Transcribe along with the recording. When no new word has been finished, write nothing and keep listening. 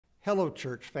Hello,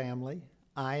 church family.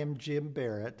 I am Jim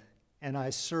Barrett, and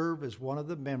I serve as one of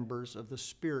the members of the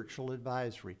Spiritual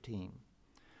Advisory Team.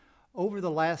 Over the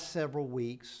last several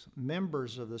weeks,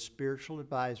 members of the Spiritual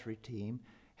Advisory Team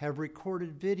have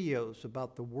recorded videos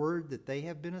about the word that they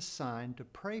have been assigned to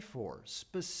pray for,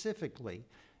 specifically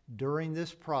during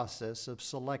this process of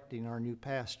selecting our new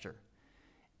pastor.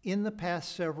 In the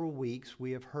past several weeks,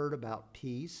 we have heard about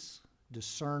peace,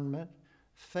 discernment,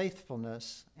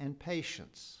 faithfulness, and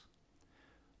patience.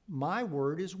 My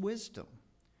word is wisdom.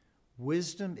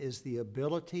 Wisdom is the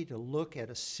ability to look at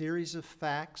a series of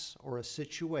facts or a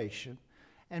situation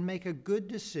and make a good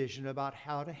decision about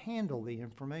how to handle the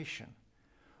information.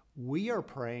 We are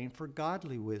praying for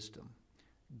godly wisdom.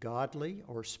 Godly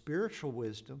or spiritual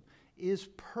wisdom is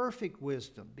perfect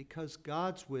wisdom because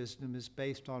God's wisdom is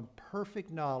based on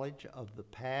perfect knowledge of the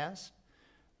past,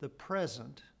 the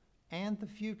present, and the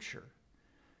future.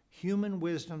 Human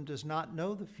wisdom does not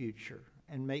know the future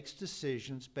and makes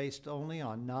decisions based only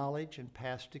on knowledge and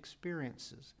past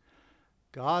experiences.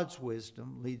 God's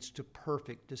wisdom leads to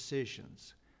perfect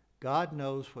decisions. God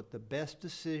knows what the best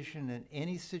decision in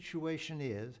any situation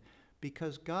is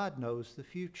because God knows the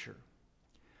future.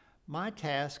 My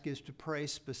task is to pray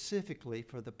specifically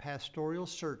for the pastoral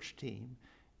search team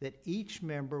that each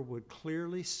member would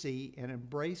clearly see and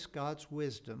embrace God's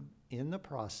wisdom in the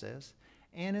process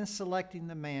and in selecting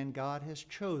the man God has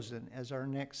chosen as our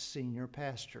next senior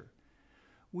pastor.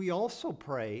 We also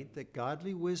prayed that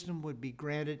godly wisdom would be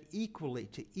granted equally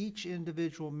to each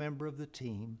individual member of the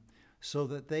team so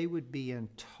that they would be in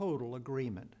total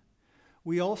agreement.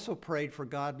 We also prayed for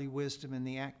godly wisdom in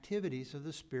the activities of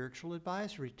the spiritual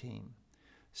advisory team.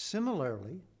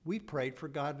 Similarly, we prayed for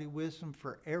godly wisdom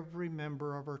for every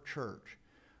member of our church.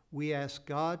 We asked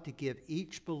God to give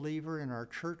each believer in our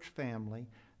church family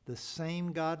the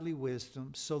same godly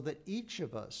wisdom so that each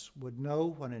of us would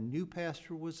know when a new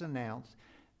pastor was announced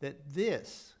that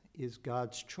this is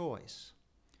God's choice.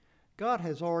 God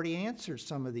has already answered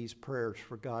some of these prayers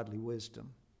for godly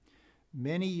wisdom.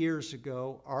 Many years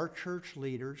ago, our church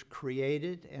leaders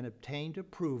created and obtained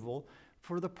approval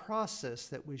for the process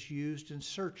that was used in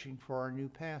searching for our new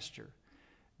pastor.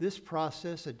 This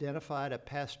process identified a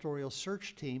pastoral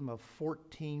search team of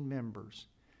 14 members.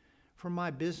 From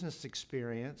my business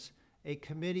experience, a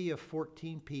committee of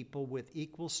 14 people with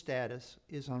equal status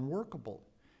is unworkable.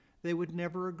 They would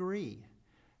never agree.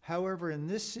 However, in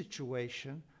this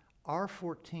situation, our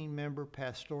 14-member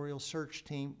pastoral search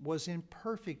team was in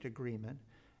perfect agreement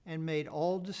and made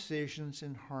all decisions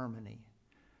in harmony.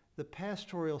 The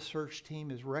pastoral search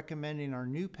team is recommending our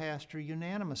new pastor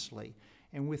unanimously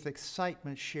and with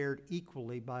excitement shared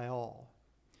equally by all.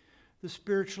 The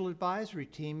spiritual advisory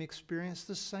team experienced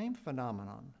the same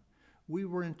phenomenon. We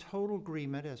were in total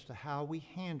agreement as to how we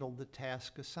handled the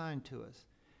task assigned to us.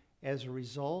 As a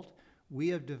result, we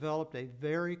have developed a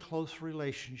very close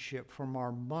relationship from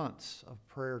our months of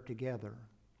prayer together.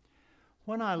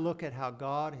 When I look at how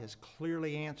God has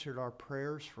clearly answered our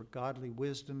prayers for godly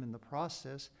wisdom in the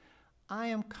process, I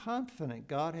am confident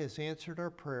God has answered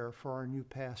our prayer for our new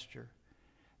pastor.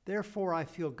 Therefore, I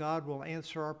feel God will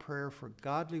answer our prayer for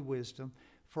godly wisdom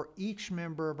for each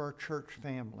member of our church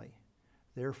family.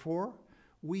 Therefore,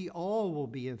 we all will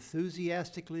be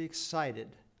enthusiastically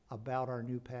excited about our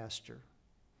new pastor.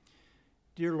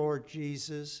 Dear Lord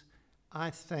Jesus, I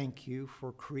thank you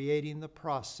for creating the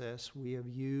process we have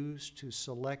used to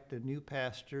select a new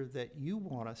pastor that you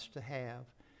want us to have.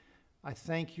 I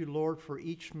thank you, Lord, for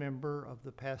each member of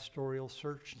the pastoral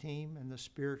search team and the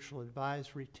spiritual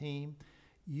advisory team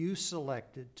you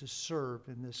selected to serve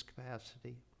in this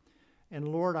capacity. And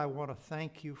Lord, I want to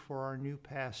thank you for our new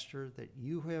pastor that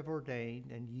you have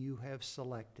ordained and you have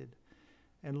selected.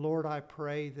 And Lord, I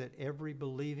pray that every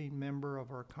believing member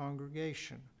of our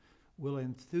congregation will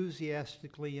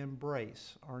enthusiastically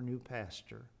embrace our new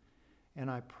pastor. And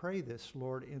I pray this,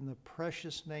 Lord, in the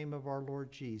precious name of our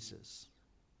Lord Jesus.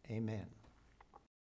 Amen.